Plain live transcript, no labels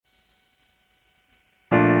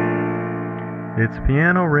It's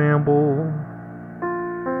Piano Ramble.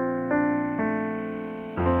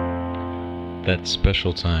 That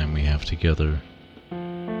special time we have together.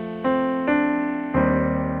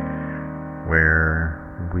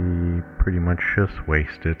 Where we pretty much just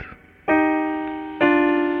waste it.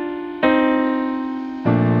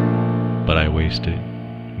 But I waste it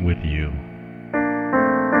with you.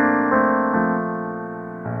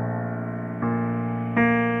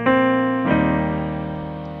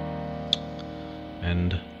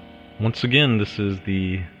 And once again, this is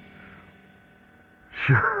the...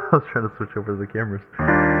 I was trying to switch over to the cameras.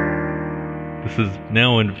 This is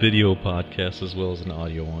now a video podcast as well as an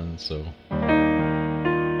audio one, so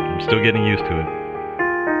I'm still getting used to it.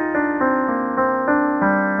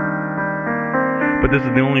 But this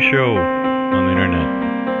is the only show on the internet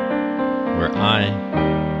where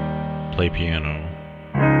I play piano.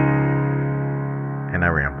 And I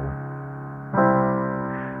ramble.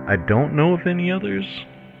 I don't know of any others.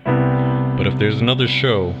 But if there's another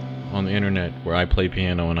show on the internet where I play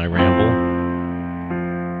piano and I ramble,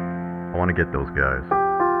 I want to get those guys.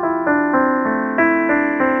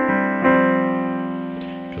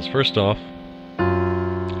 Because first off,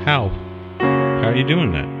 how are you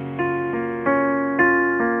doing that?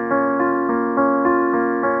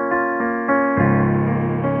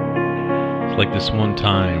 It's like this one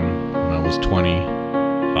time when I was 25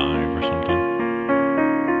 or something.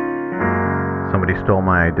 Somebody stole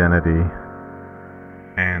my identity.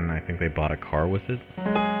 And I think they bought a car with it.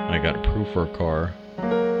 I got approved for a car.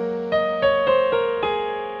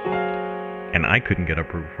 And I couldn't get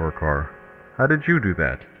approved for a car. How did you do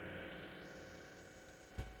that?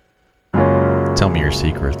 Tell me your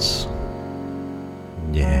secrets.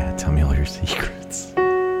 Yeah, tell me all your secrets.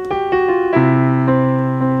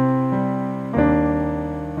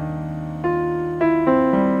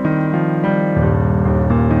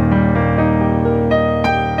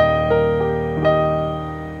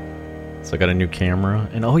 So I got a new camera,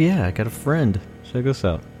 and oh yeah, I got a friend. Check this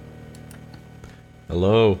out.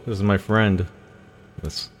 Hello, this is my friend.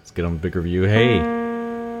 Let's get on a bigger view. Hey,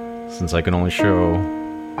 since I can only show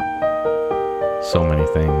so many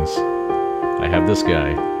things, I have this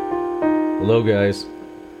guy. Hello guys.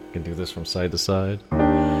 I can do this from side to side.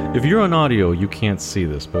 If you're on audio, you can't see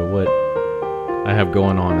this, but what I have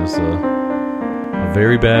going on is a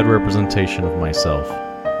very bad representation of myself.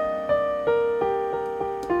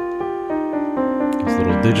 This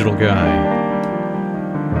little digital guy.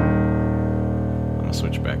 I'm gonna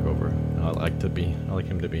switch back over. I like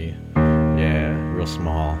him to be, yeah, real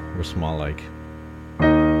small like.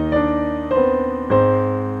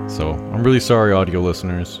 So, I'm really sorry, audio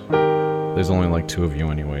listeners. There's only like 2 of you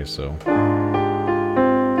anyway, so.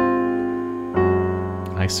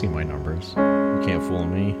 I see my numbers. You can't fool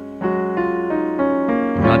me.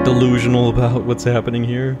 I'm not delusional about what's happening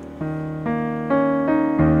here.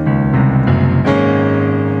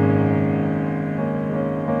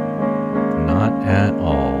 Not at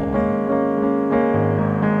all.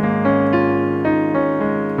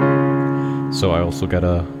 So I also got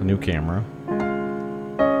a new camera.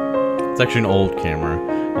 It's actually an old camera.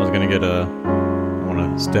 I was gonna get I want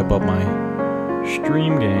to step up my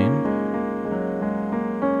stream game.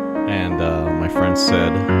 And my friend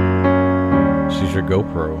said, she's your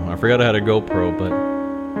GoPro. I forgot I had a GoPro, but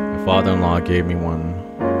my father-in-law gave me one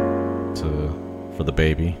for the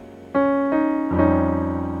baby.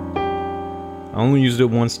 I only used it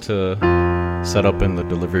once to set up in the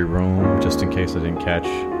delivery room, just in case I didn't catch.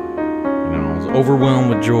 I was overwhelmed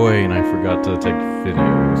with joy and I forgot to take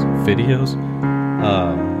videos.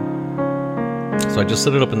 So I just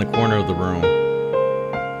set it up in the corner of the room,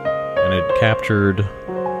 and it captured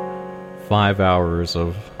 5 hours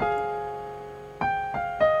of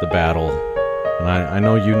the battle. And I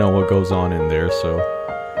know you know what goes on in there, so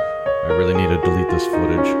I really need to delete this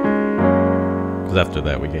footage. Because after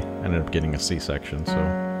that we ended up getting a C-section, so.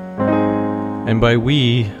 And by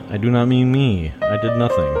we, I do not mean me. I did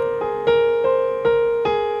nothing.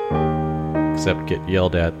 Except get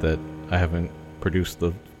yelled at that I haven't produced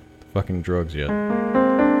the fucking drugs yet.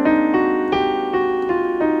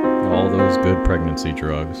 All those good pregnancy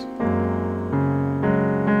drugs.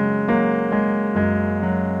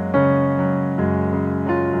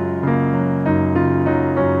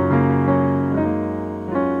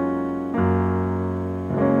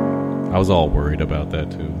 I was all worried about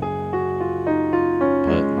that too.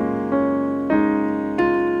 But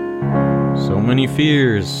so many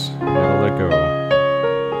fears. Gotta let go.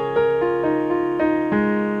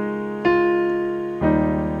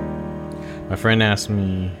 My friend asked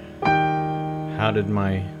me, how did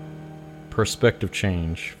my perspective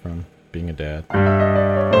change from being a dad?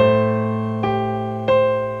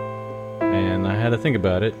 had to think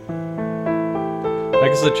about it. I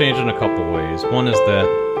guess it changed in a couple ways. One is that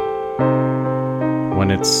when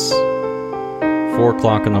it's 4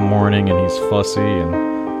 o'clock in the morning and he's fussy and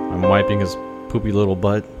I'm wiping his poopy little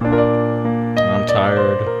butt and I'm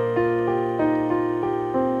tired,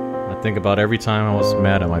 I think about every time I was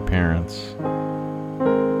mad at my parents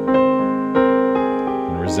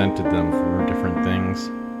and resented them for different things.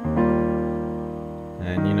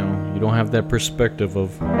 And you know, you don't have that perspective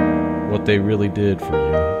of what they really did for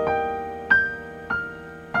you.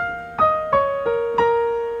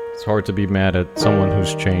 It's hard to be mad at someone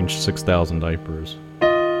who's changed 6,000 diapers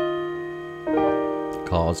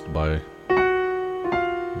caused by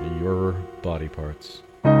your body parts.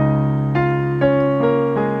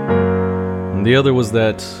 And the other was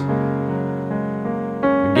that,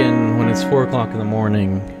 again, when it's 4 o'clock in the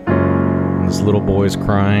morning and this little boy's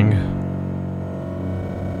crying,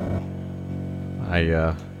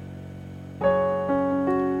 I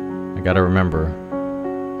gotta remember.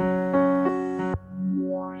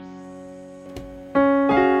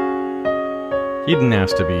 He didn't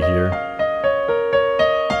ask to be here.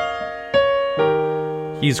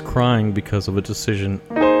 He's crying because of a decision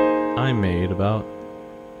I made about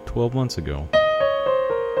 12 months ago.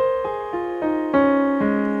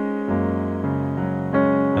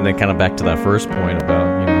 And then kind of back to that first point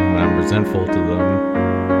about, you know, when I'm resentful to them.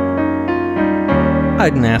 I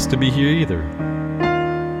didn't ask to be here either.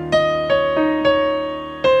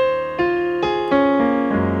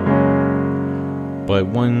 But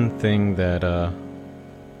one thing that,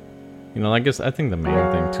 you know, I think the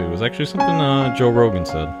main thing too is actually something Joe Rogan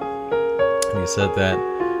said. He said that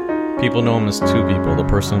people know him as two people, the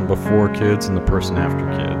person before kids and the person after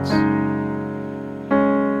kids.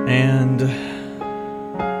 And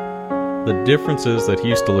the difference is that he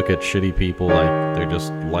used to look at shitty people like they're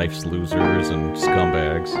just life's losers and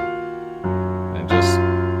scumbags. And just,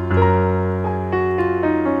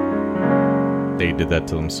 they did that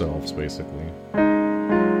to themselves, basically.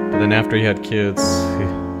 But then after he had kids,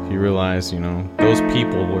 he realized, you know, those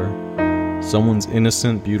people were someone's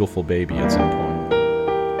innocent, beautiful baby at some point.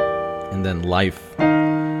 And then life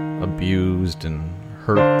abused and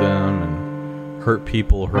hurt them, and hurt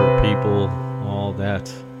people, all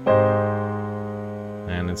that.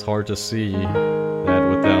 And it's hard to see that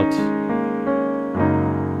without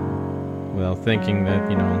thinking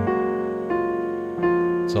that, you know,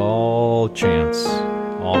 it's all chance,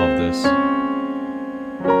 all of this.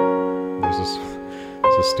 There's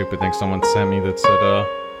this stupid thing someone sent me that said,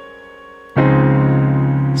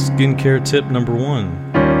 skincare tip number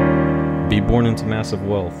 1, be born into massive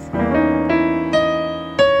wealth.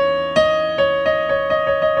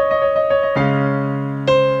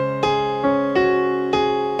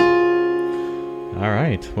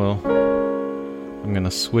 Alright, well, I'm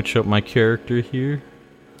gonna switch up my character here.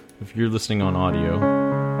 If you're listening on audio,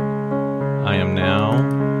 I am now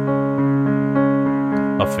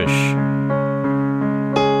a fish.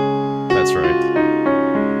 That's right.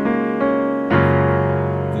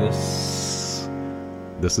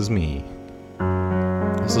 This is me.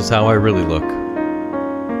 This is how I really look.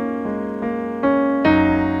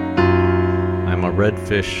 I'm a red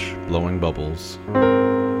fish blowing bubbles.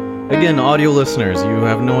 Again, audio listeners, you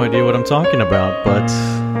have no idea what I'm talking about, but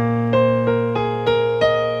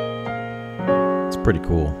it's pretty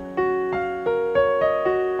cool.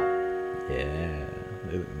 Yeah,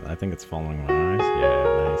 I think it's following my eyes. Yeah,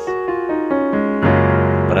 nice.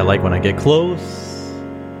 But I like when I get close,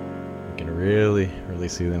 you can really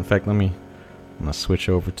see that. In fact, I'm gonna switch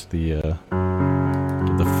over to the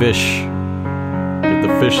fish. Give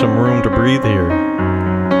the fish some room to breathe here.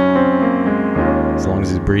 As long as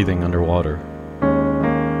he's breathing underwater.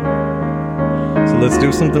 So let's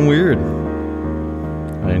do something weird.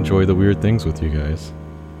 I enjoy the weird things with you guys.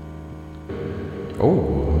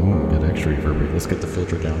 Oh, get extra reverb. Let's get the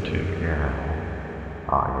filter down too. Yeah.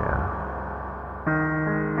 Oh, yeah.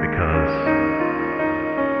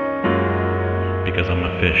 Because I'm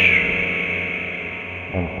a fish.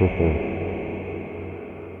 I'm fishy.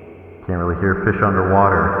 Can't really hear fish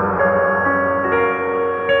underwater.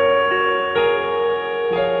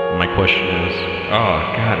 My question is, oh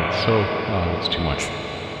god, it's too much.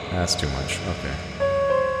 That's too much. Okay.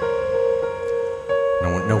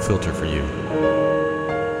 No filter for you.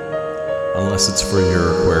 Unless it's for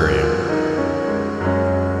your aquarium.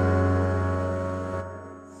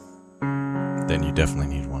 Then you definitely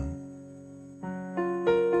need one.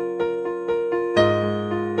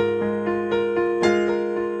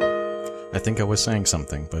 I think I was saying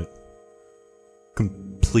something, but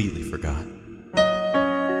completely forgot.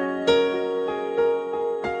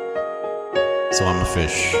 So I'm a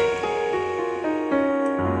fish.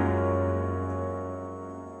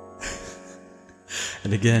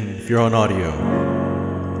 And again, if you're on audio,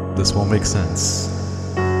 this won't make sense.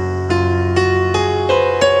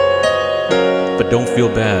 But don't feel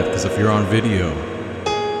bad, because if you're on video,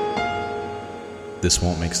 this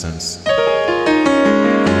won't make sense.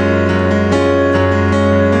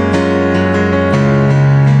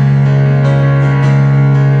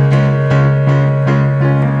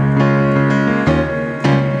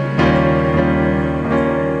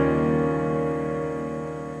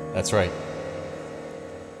 That's right.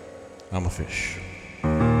 I'm a fish.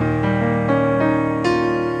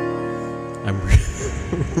 I'm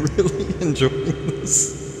really enjoying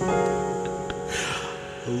this.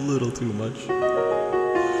 A little too much.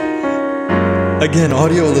 Again,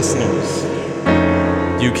 audio listeners,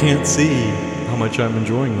 you can't see how much I'm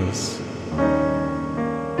enjoying this.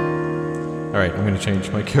 Alright, I'm going to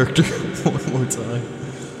change my character one more time.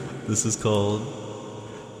 This is called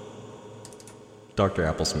Dr.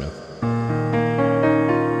 Applesmith.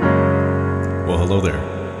 Well, hello there.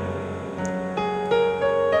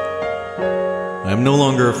 I am no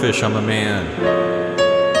longer a fish, I'm a man.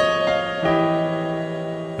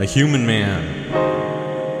 A human man.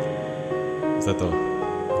 Is that the...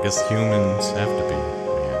 I guess humans have to be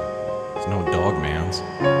man. There's no dog mans.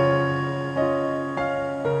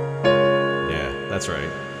 Yeah, that's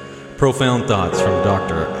right. Profound thoughts from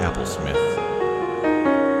Dr. Applesmith.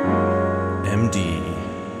 MD.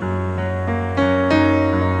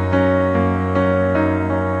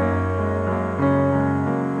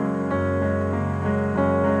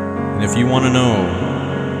 And if you want to know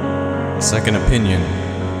a second opinion,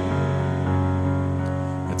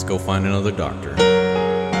 let's go find another doctor.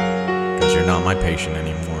 Because you're not my patient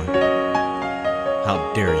anymore.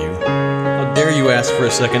 How dare you? How dare you ask for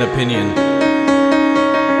a second opinion?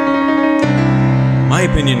 My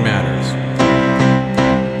opinion matters.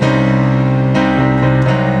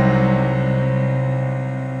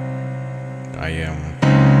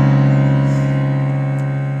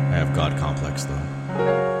 I have God complex though.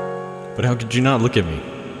 But how could you not look at me?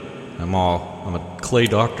 I'm a clay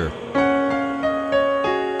doctor.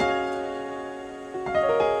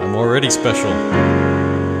 I'm already special.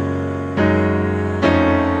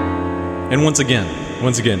 And once again,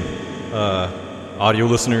 audio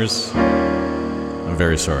listeners, I'm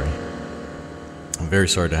very sorry. I'm very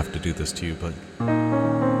sorry to have to do this to you, but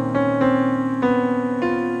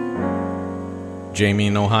Jamie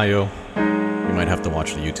in Ohio, you might have to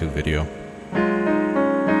watch the YouTube video.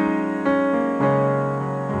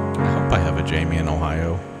 I hope I have a Jamie in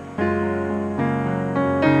Ohio.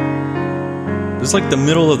 It's like the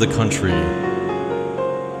middle of the country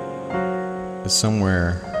is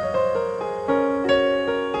somewhere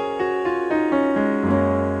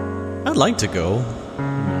I'd like to go.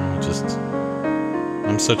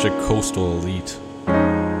 I'm such a coastal elite.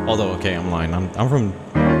 Although, okay, I'm lying. I'm from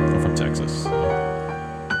Texas. So.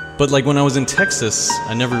 But like when I was in Texas,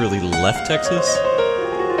 I never really left Texas.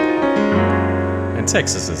 And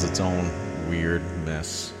Texas is its own weird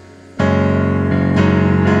mess. And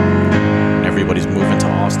everybody's moving to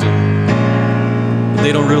Austin. But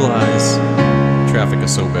they don't realize traffic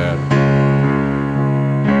is so bad.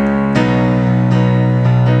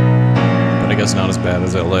 But I guess not as bad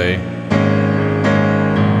as LA.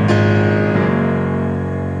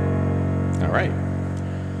 Alright.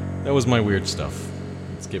 That was my weird stuff.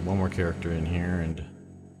 Let's get one more character in here and...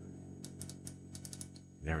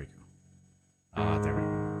 There we go. There we go.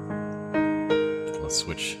 Let's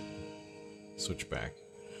switch back.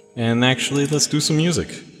 And actually, let's do some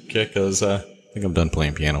music. Okay, because I think I'm done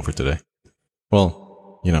playing piano for today.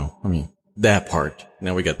 Well, that part.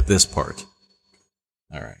 Now we got this part.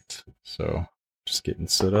 Alright, so just getting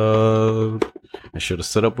set up. I should have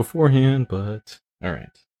set up beforehand, but...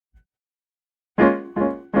 Alright.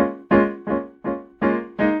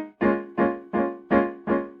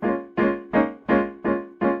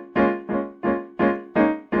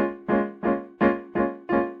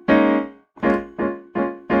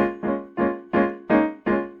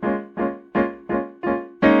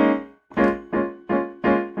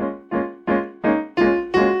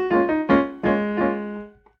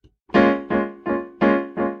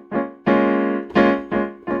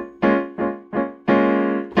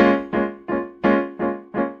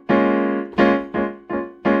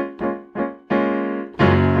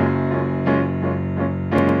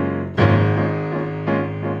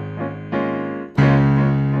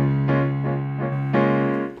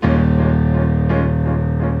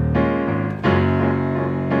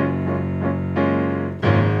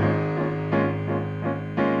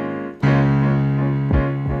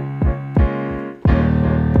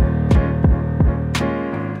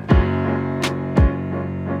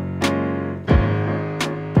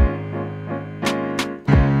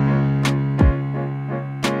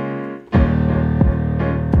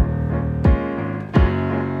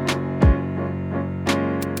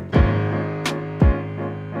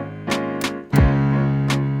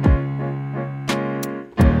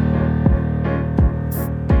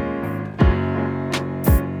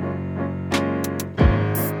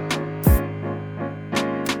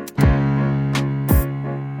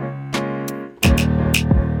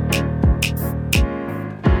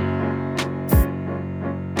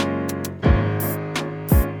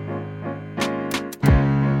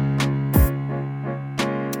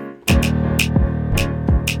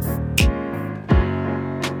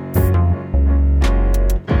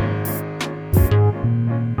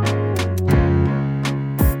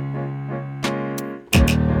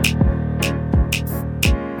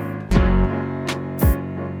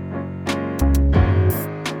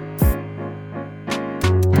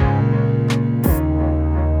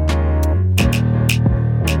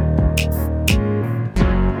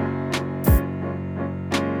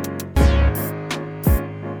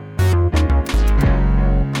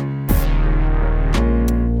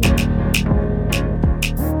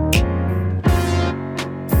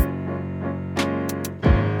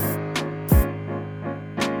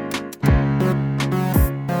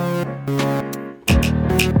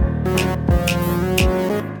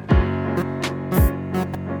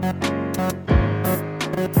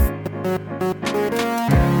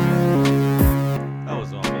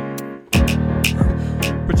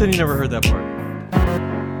 Pretend you never heard that part.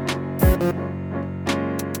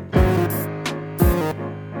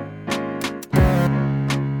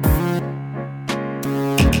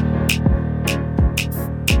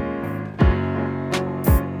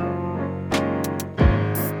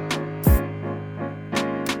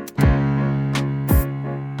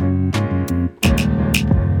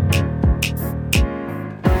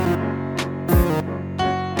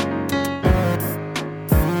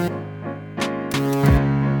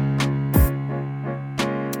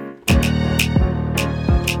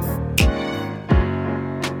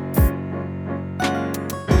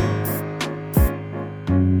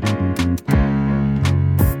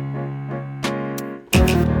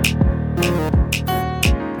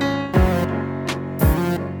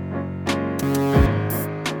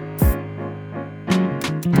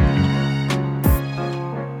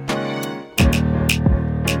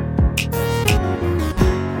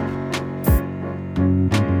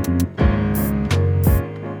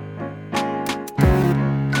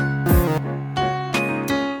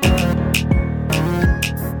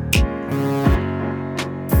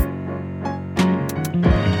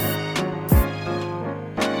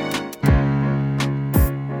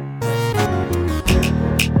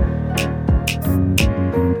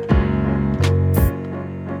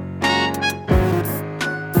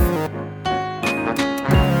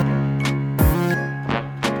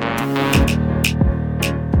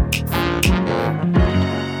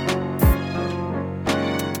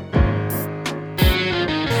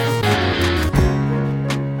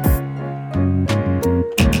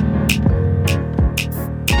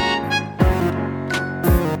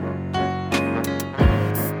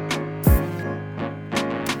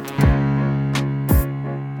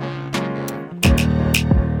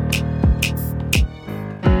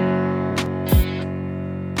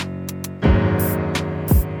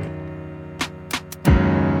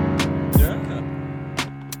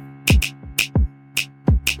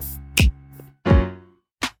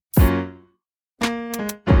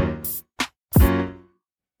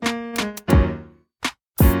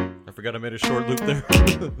 I forgot I made a short loop there.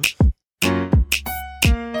 Let's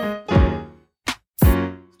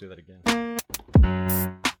do that again.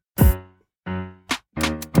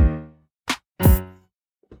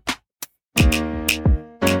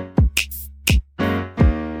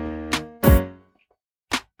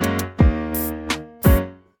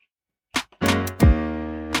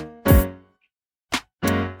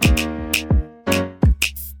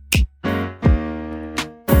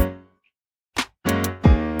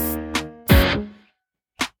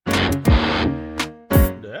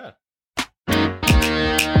 Yeah.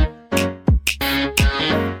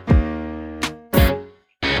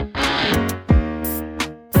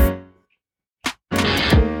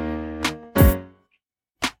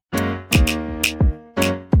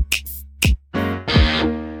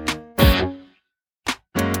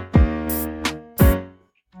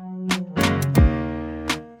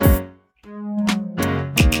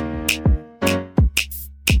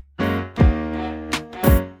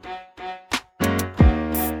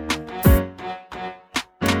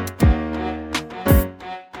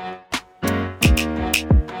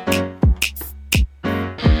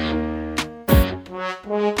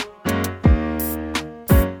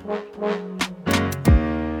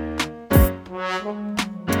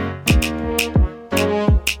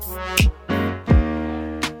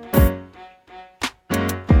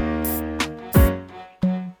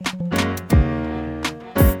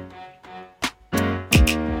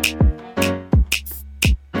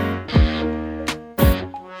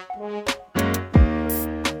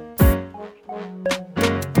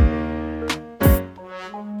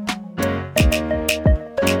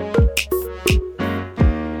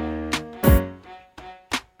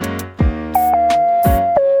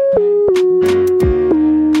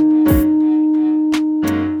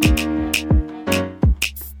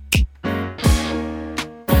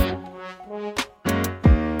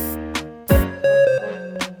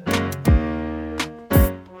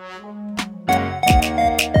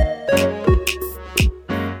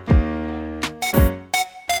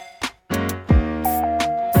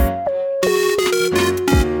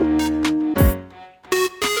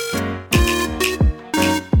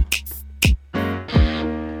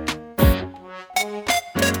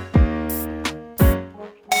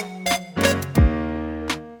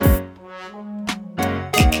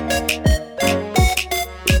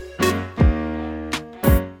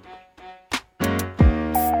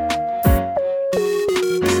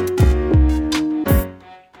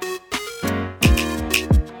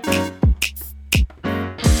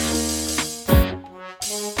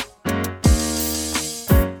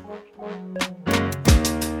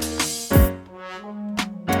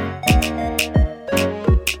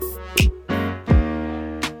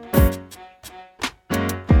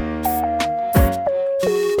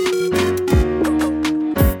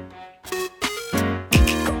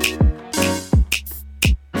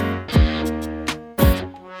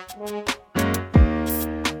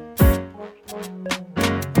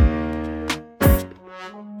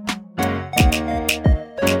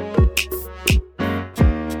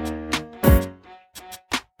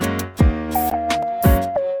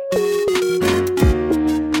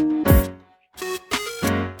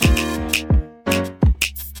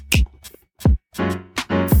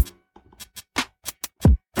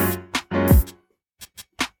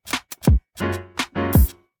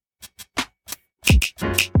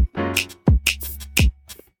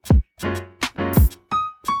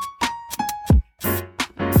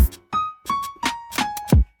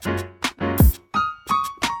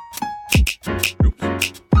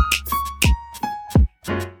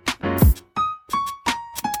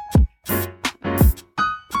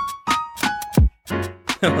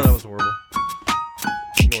 That was horrible.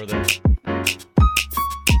 Ignore that.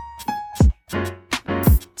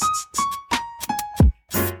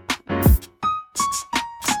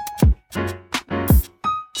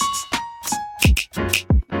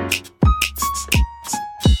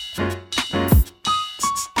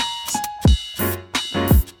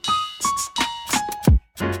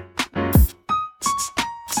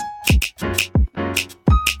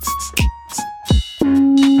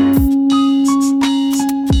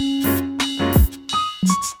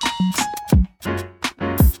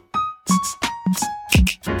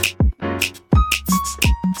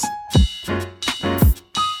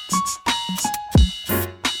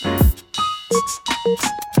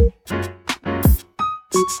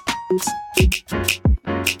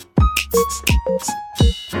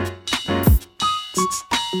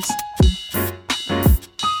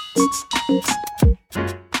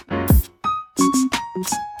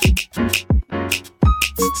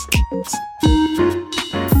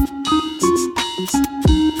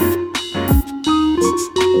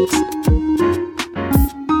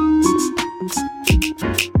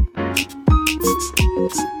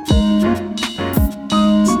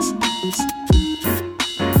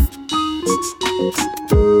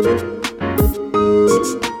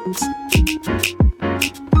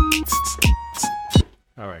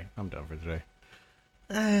 Alright, I'm done for today.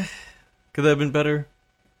 Could that have been better?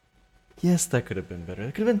 Yes, that could have been better.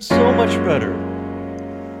 It could have been so much better.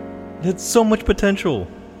 It had so much potential.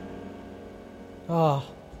 Ah,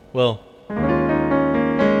 well.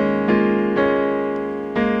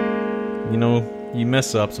 You know, you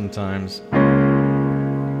mess up sometimes.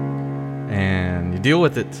 And you deal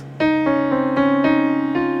with it.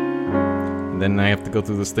 And then I have to go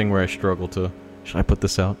through this thing where I struggle to, should I put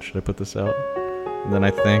this out? Should I put this out? And then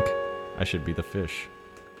I think I should be the fish.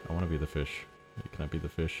 I want to be the fish. Can I be the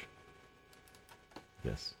fish?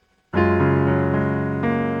 Yes.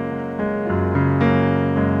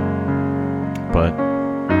 But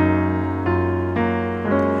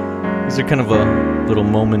these are kind of a little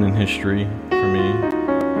moment in history for me.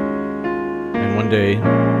 And one day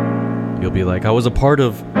you'll be like, I was a part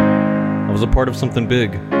of something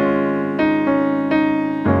big.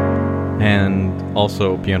 And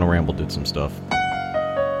also Piano Ramble did some stuff.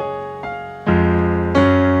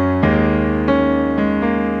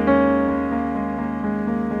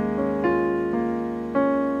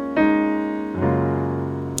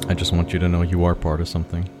 I just want you to know you are part of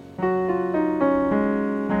something.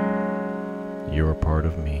 You're a part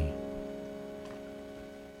of me.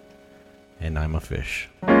 And I'm a fish.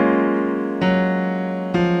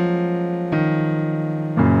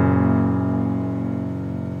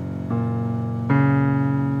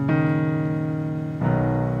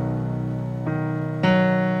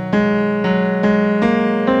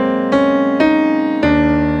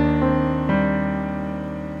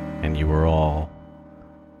 And you were all...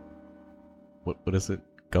 What is it?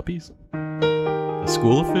 Guppies? A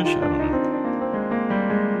school of fish? I don't know.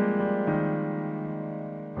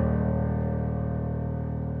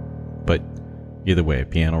 But either way,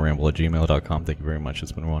 pianoramble@gmail.com. Thank you very much.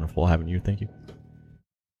 It's been wonderful having you. Thank you.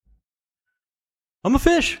 I'm a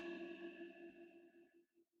fish!